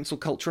about cancel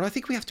culture, and I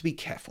think we have to be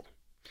careful.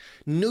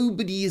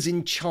 Nobody is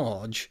in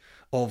charge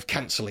of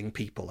cancelling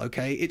people,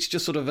 okay? It's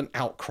just sort of an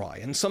outcry.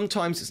 And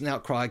sometimes it's an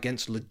outcry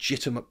against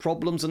legitimate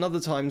problems, and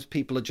other times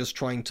people are just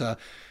trying to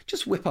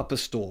just whip up a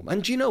storm.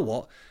 And do you know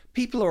what?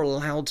 People are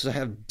allowed to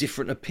have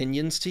different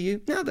opinions to you.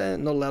 Now, they're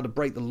not allowed to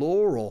break the law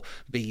or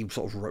be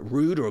sort of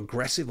rude or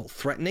aggressive or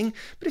threatening.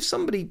 But if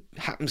somebody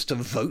happens to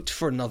vote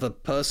for another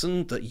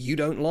person that you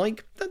don't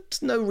like,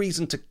 that's no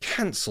reason to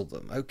cancel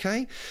them,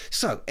 okay?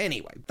 So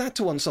anyway, that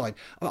to one side.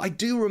 I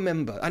do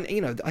remember, and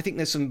you know, I think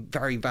there's some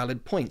very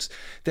valid points.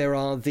 There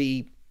are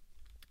the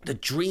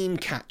dream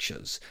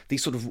catchers,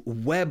 these sort of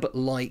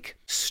web-like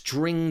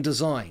string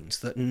designs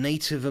that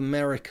Native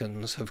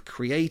Americans have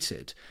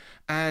created.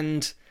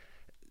 And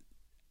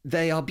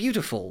they are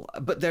beautiful,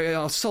 but they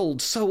are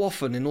sold so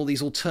often in all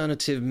these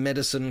alternative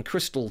medicine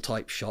crystal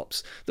type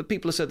shops that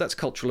people have said that's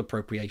cultural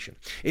appropriation.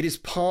 It is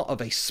part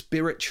of a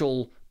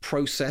spiritual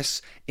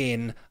process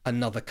in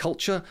another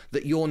culture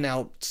that you're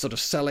now sort of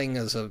selling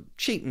as a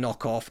cheap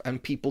knockoff,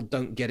 and people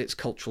don't get its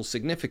cultural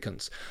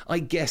significance. I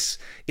guess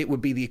it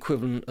would be the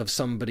equivalent of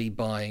somebody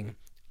buying,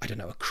 I don't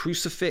know, a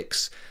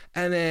crucifix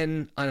and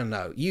then, I don't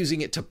know,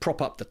 using it to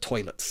prop up the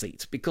toilet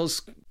seat,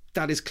 because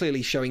that is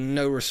clearly showing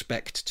no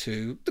respect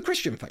to the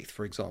Christian faith,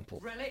 for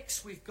example.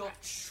 Relics, we've got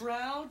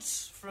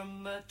shrouds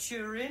from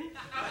Turin,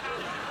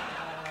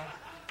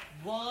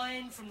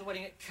 wine from the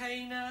wedding at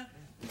Cana,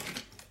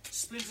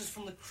 splinters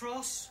from the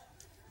cross.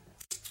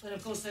 Then,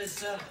 of course,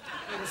 there's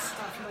little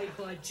stuff made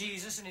by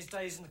Jesus in his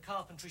days in the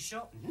carpentry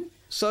shop. Mm-hmm.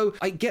 So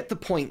I get the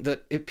point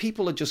that if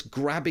people are just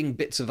grabbing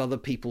bits of other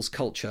people's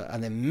culture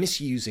and then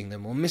misusing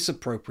them or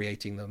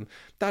misappropriating them,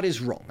 that is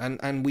wrong.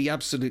 And we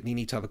absolutely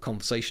need to have a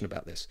conversation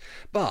about this.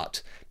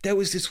 But there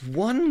was this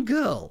one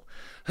girl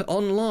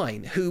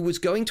online who was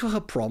going to her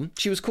prom.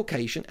 She was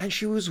Caucasian and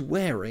she was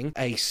wearing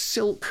a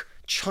silk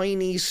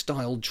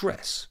Chinese-style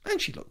dress.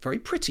 And she looked very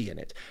pretty in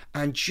it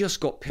and just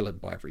got pillared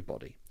by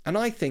everybody. And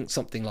I think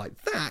something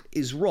like that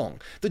is wrong.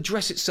 The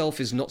dress itself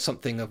is not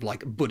something of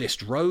like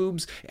Buddhist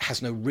robes. It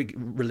has no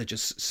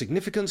religious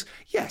significance.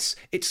 Yes,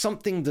 it's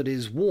something that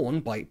is worn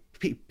by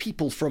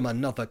people from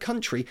another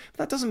country. But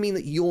that doesn't mean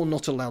that you're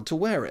not allowed to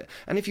wear it.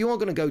 And if you are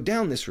going to go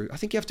down this route, I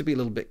think you have to be a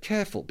little bit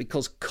careful,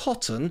 because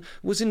cotton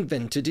was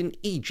invented in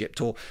Egypt,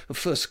 or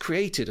first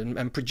created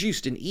and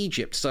produced in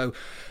Egypt. So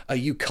are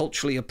you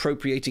culturally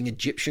appropriating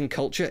Egyptian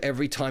culture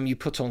every time you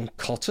put on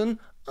cotton?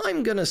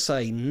 I'm going to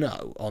say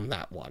no on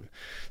that one.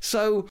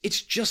 So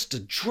it's just a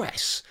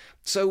dress.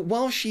 So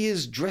while she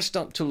is dressed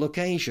up to look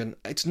Asian,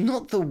 it's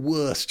not the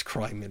worst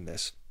crime in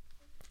this.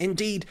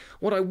 Indeed,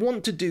 what I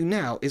want to do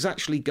now is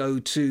actually go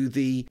to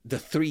the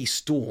three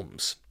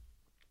storms.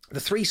 The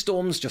three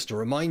storms, just to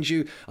remind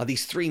you, are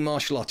these three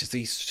martial artists,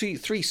 these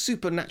three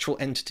supernatural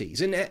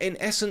entities. In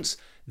essence,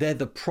 they're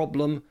the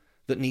problem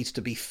that needs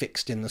to be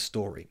fixed in the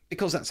story,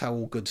 because that's how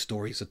all good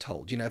stories are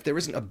told. You know, if there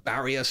isn't a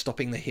barrier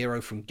stopping the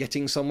hero from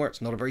getting somewhere,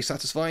 it's not a very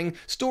satisfying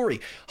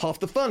story. Half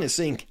the fun is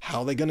seeing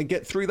how they're going to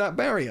get through that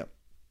barrier.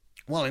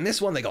 Well, in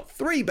this one, they got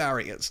three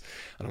barriers,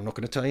 and I'm not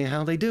going to tell you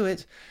how they do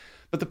it.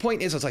 But the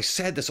point is, as I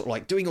said, they're sort of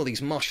like doing all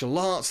these martial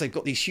arts. They've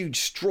got these huge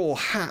straw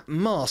hat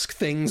mask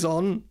things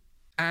on.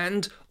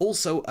 And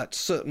also, at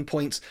certain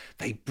points,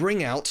 they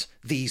bring out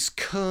these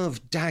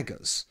curved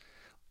daggers.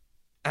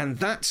 And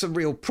that's a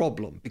real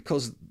problem,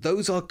 because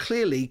those are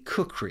clearly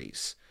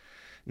kukris.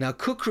 Now,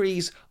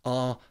 kukris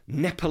are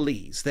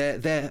Nepalese.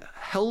 They're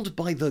held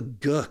by the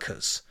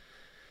Gurkhas.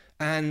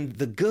 And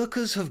the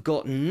Gurkhas have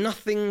got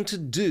nothing to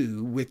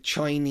do with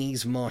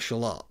Chinese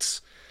martial arts.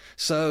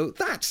 So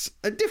that's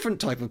a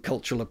different type of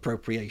cultural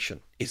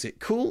appropriation. Is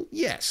it cool?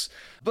 Yes.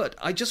 But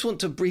I just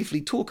want to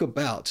briefly talk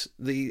about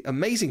the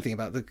amazing thing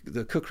about the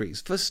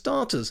kukris. For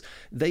starters,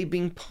 they've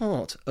been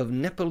part of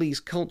Nepalese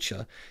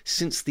culture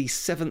since the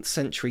 7th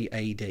century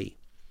AD.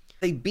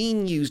 They've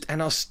been used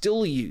and are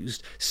still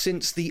used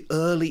since the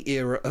early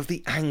era of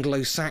the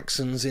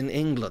Anglo-Saxons in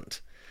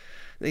England.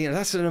 You know,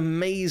 that's an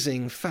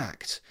amazing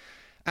fact.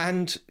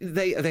 And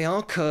they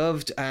are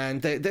curved,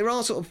 and there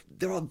are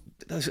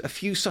a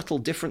few subtle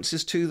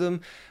differences to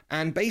them,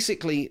 and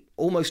basically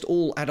almost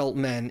all adult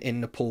men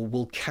in Nepal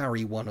will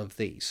carry one of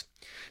these.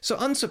 So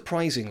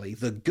unsurprisingly,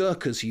 the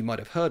Gurkhas you might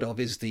have heard of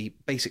is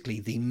basically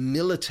the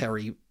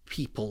military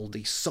people,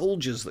 the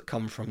soldiers that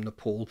come from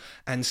Nepal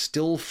and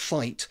still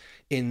fight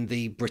in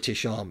the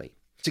British Army.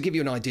 To give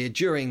you an idea,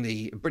 during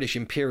the British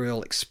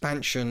imperial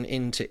expansion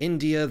into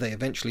India, they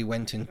eventually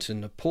went into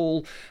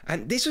Nepal.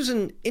 And this was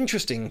an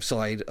interesting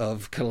side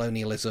of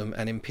colonialism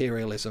and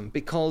imperialism,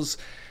 because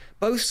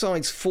both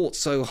sides fought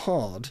so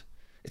hard.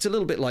 It's a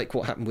little bit like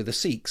what happened with the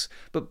Sikhs,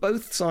 but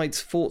both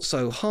sides fought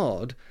so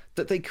hard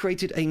that they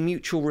created a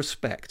mutual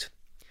respect.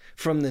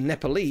 From the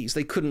Nepalese,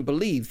 they couldn't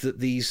believe that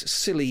these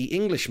silly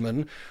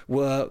Englishmen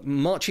were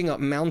marching up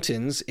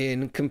mountains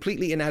in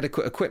completely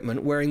inadequate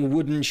equipment, wearing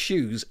wooden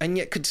shoes, and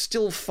yet could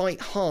still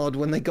fight hard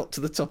when they got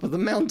to the top of the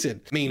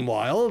mountain.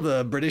 Meanwhile,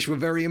 the British were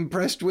very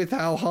impressed with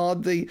how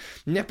hard the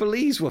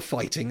Nepalese were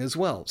fighting as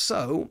well.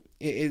 So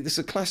it's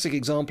a classic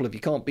example of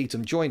you can't beat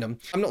them, join them.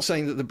 I'm not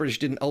saying that the British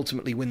didn't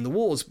ultimately win the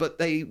wars, but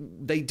they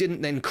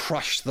didn't then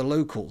crush the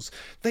locals.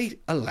 They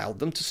allowed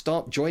them to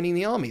start joining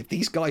the army. If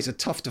these guys are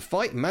tough to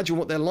fight, imagine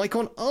what they're like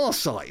on our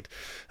side.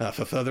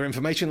 For further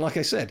information, like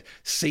I said,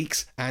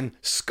 Sikhs and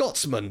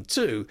Scotsmen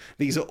too.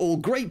 These are all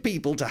great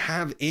people to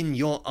have in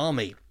your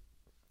army.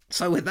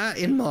 So with that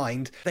in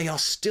mind, they are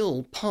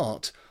still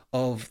part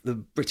of the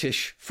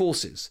British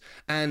forces,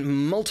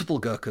 and multiple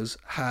Gurkhas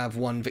have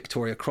won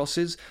Victoria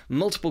Crosses,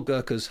 multiple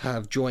Gurkhas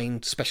have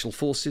joined special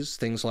forces,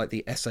 things like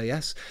the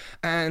SAS,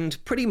 and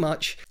pretty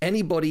much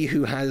anybody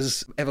who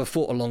has ever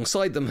fought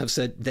alongside them have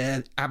said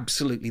they're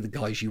absolutely the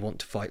guys you want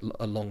to fight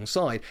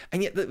alongside.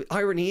 And yet the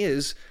irony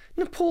is,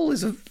 Nepal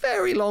is a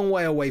very long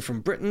way away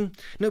from Britain.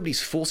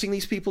 Nobody's forcing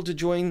these people to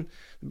join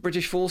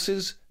British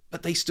forces,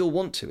 but they still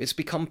want to. It's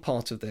become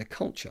part of their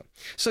culture.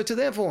 So to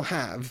therefore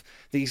have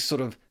these sort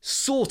of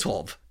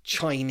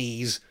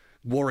Chinese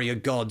warrior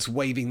gods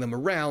waving them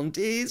around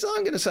is,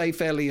 I'm going to say,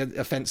 fairly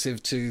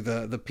offensive to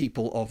the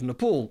people of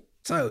Nepal.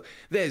 So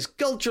there's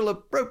cultural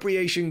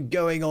appropriation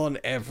going on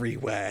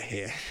everywhere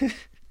here.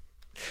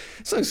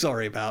 So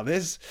sorry about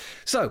this.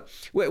 So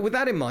with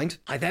that in mind,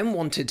 I then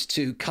wanted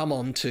to come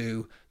on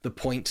to the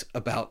point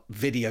about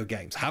video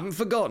games. I haven't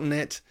forgotten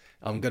it.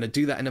 I'm going to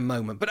do that in a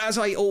moment. But as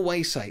I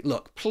always say,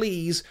 look,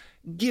 please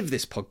give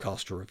this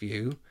podcast a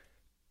review.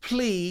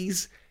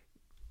 Please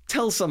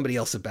tell somebody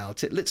else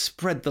about it. Let's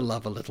spread the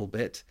love a little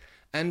bit.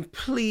 And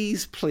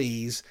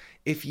please,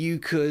 if you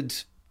could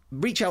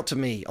reach out to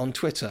me on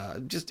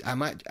Twitter.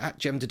 I'm at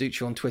Jem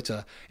Deduccio on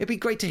Twitter. It'd be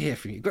great to hear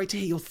from you. Great to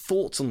hear your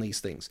thoughts on these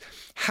things.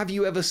 Have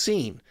you ever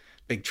seen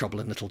Big Trouble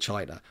in Little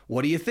China?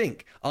 What do you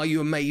think? Are you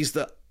amazed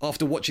that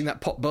after watching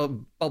that pop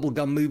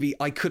bubblegum movie,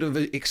 I could have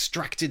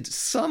extracted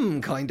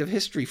some kind of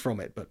history from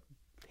it? But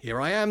here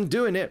I am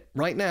doing it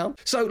right now.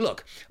 So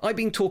look, I've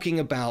been talking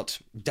about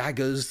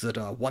daggers that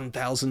are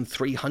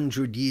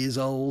 1,300 years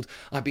old.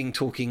 I've been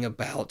talking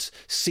about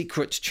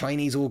secret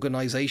Chinese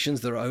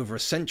organizations that are over a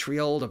century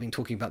old. I've been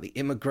talking about the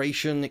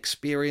immigration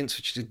experience,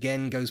 which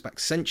again goes back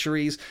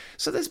centuries.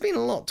 So there's been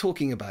a lot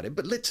talking about it,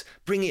 but let's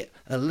bring it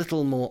a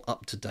little more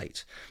up to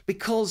date,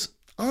 because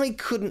I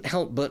couldn't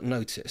help but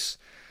notice.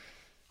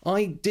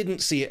 I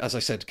didn't see it, as I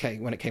said,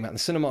 when it came out in the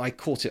cinema. I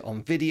caught it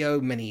on video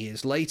many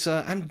years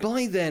later, and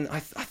by then I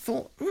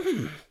thought,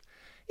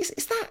 is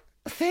that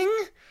a thing?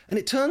 And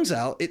it turns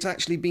out it's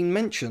actually been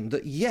mentioned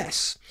that,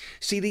 yes,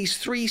 see these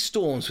three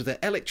storms with their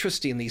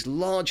electricity and these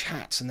large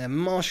hats and their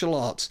martial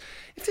arts,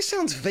 if this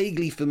sounds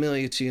vaguely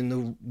familiar to you in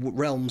the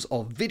realms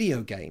of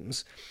video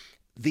games,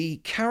 the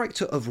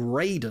character of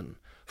Raiden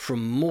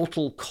from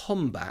Mortal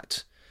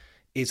Kombat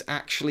is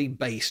actually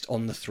based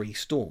on the Three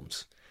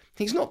Storms.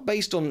 He's not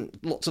based on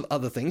lots of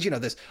other things. You know,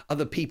 there's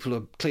other people who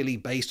are clearly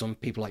based on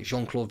people like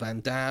Jean-Claude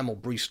Van Damme or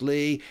Bruce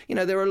Lee. You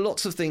know, there are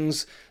lots of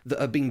things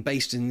that are being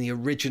based in the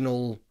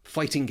original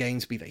fighting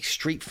games, be they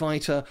Street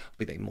Fighter,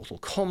 be they Mortal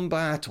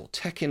Kombat or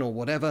Tekken or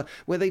whatever,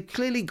 where they've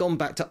clearly gone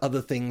back to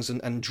other things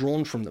and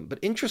drawn from them. But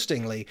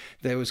interestingly,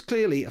 there was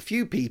clearly a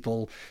few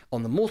people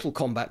on the Mortal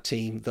Kombat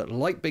team that,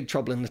 like Big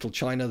Trouble in Little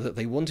China, that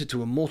they wanted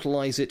to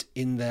immortalize it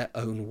in their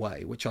own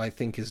way, which I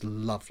think is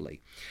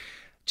lovely.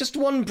 Just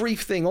one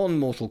brief thing on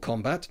Mortal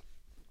Kombat.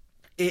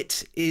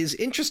 It is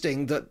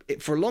interesting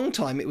that for a long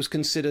time it was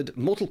considered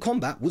Mortal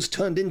Kombat was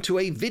turned into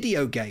a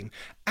video game.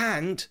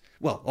 And,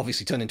 well,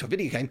 obviously turned into a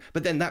video game,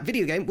 but then that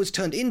video game was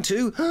turned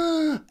into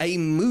a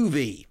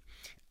movie.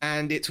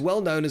 And it's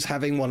well known as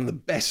having one of the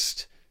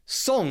best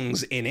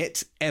songs in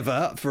it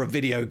ever for a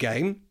video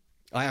game.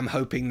 I am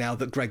hoping now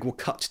that Greg will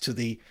cut to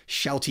the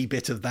shouty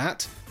bit of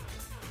that.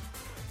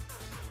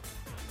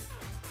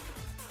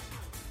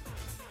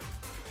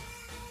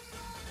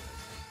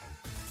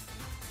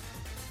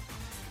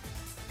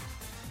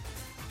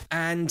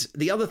 And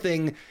the other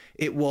thing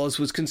it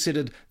was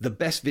considered the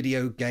best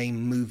video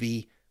game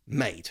movie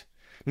made.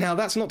 Now,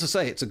 that's not to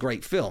say it's a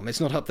great film.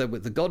 It's not up there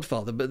with The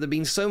Godfather, but there have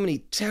been so many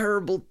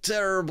terrible,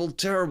 terrible,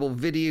 terrible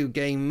video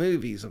game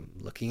movies. I'm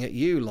looking at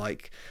you,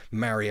 like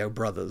Mario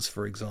Brothers,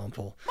 for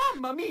example.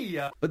 Mamma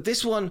mia! But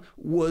this one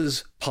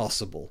was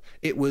passable.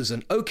 It was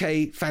an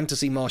okay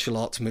fantasy martial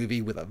arts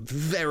movie with a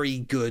very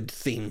good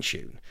theme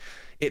tune.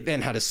 It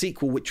then had a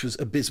sequel which was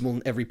abysmal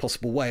in every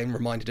possible way and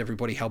reminded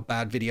everybody how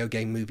bad video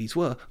game movies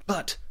were.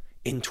 But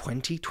in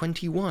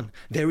 2021,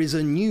 there is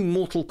a new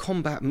Mortal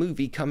Kombat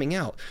movie coming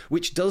out,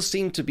 which does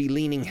seem to be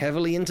leaning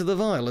heavily into the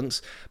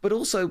violence, but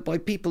also by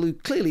people who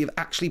clearly have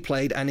actually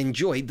played and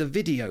enjoyed the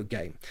video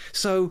game.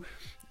 So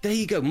there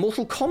you go,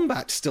 Mortal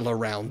Kombat's still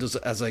around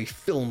as a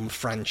film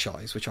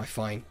franchise, which I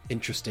find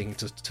interesting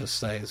to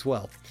say as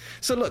well.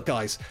 So look,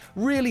 guys,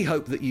 really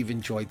hope that you've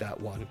enjoyed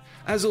that one.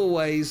 As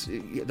always,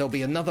 there'll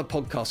be another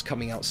podcast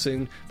coming out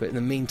soon, but in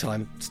the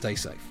meantime, stay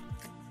safe.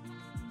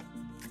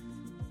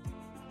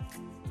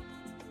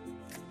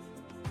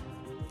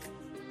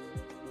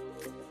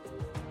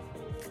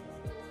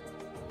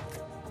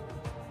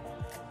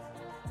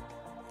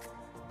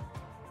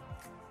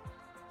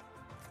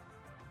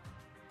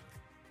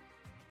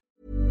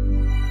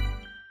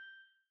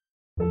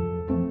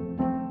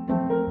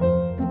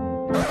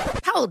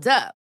 Hold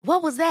up.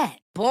 What was that?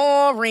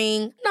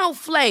 Boring. No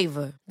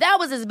flavor. That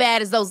was as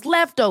bad as those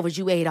leftovers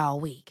you ate all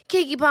week.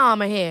 Keke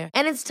Palmer here,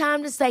 and it's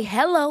time to say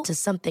hello to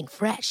something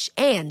fresh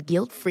and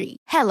guilt-free.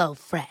 Hello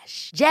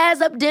Fresh.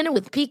 Jazz up dinner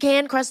with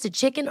pecan-crusted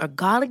chicken or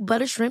garlic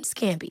butter shrimp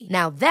scampi.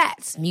 Now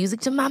that's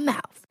music to my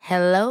mouth.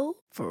 Hello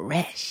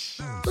Fresh.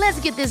 Let's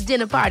get this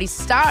dinner party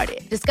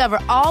started. Discover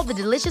all the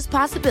delicious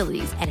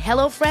possibilities at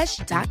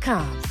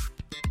HelloFresh.com.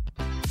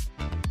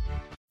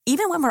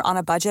 Even when we're on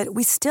a budget,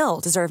 we still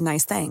deserve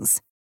nice things.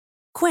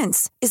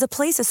 Quince is a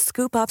place to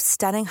scoop up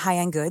stunning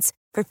high-end goods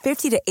for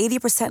 50 to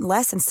 80%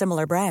 less than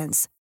similar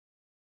brands.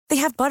 They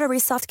have buttery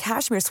soft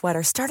cashmere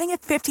sweaters starting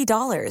at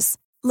 $50,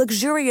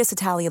 luxurious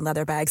Italian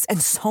leather bags, and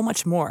so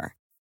much more.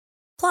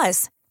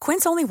 Plus,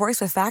 Quince only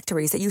works with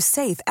factories that use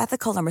safe,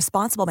 ethical, and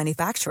responsible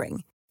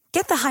manufacturing.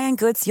 Get the high-end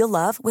goods you'll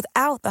love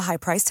without the high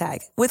price tag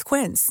with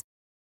Quince.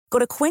 Go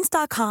to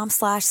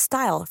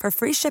quince.com/style for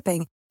free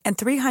shipping and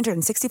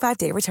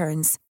 365-day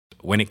returns.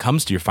 When it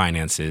comes to your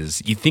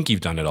finances, you think you've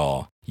done it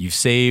all. You've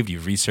saved,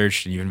 you've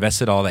researched, and you've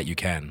invested all that you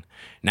can.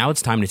 Now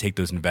it's time to take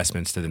those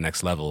investments to the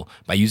next level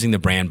by using the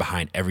brand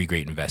behind every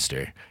great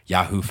investor,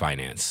 Yahoo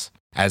Finance.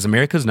 As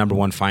America's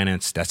 #1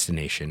 finance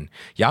destination,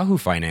 Yahoo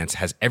Finance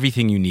has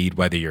everything you need,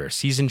 whether you're a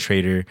seasoned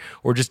trader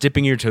or just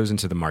dipping your toes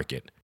into the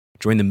market.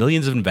 Join the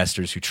millions of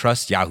investors who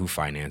trust Yahoo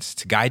Finance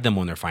to guide them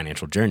on their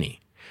financial journey.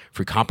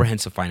 For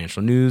comprehensive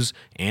financial news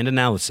and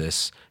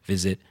analysis,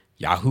 visit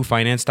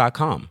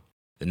yahoofinance.com,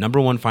 the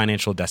 #1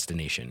 financial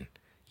destination,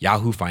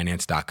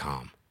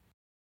 yahoofinance.com.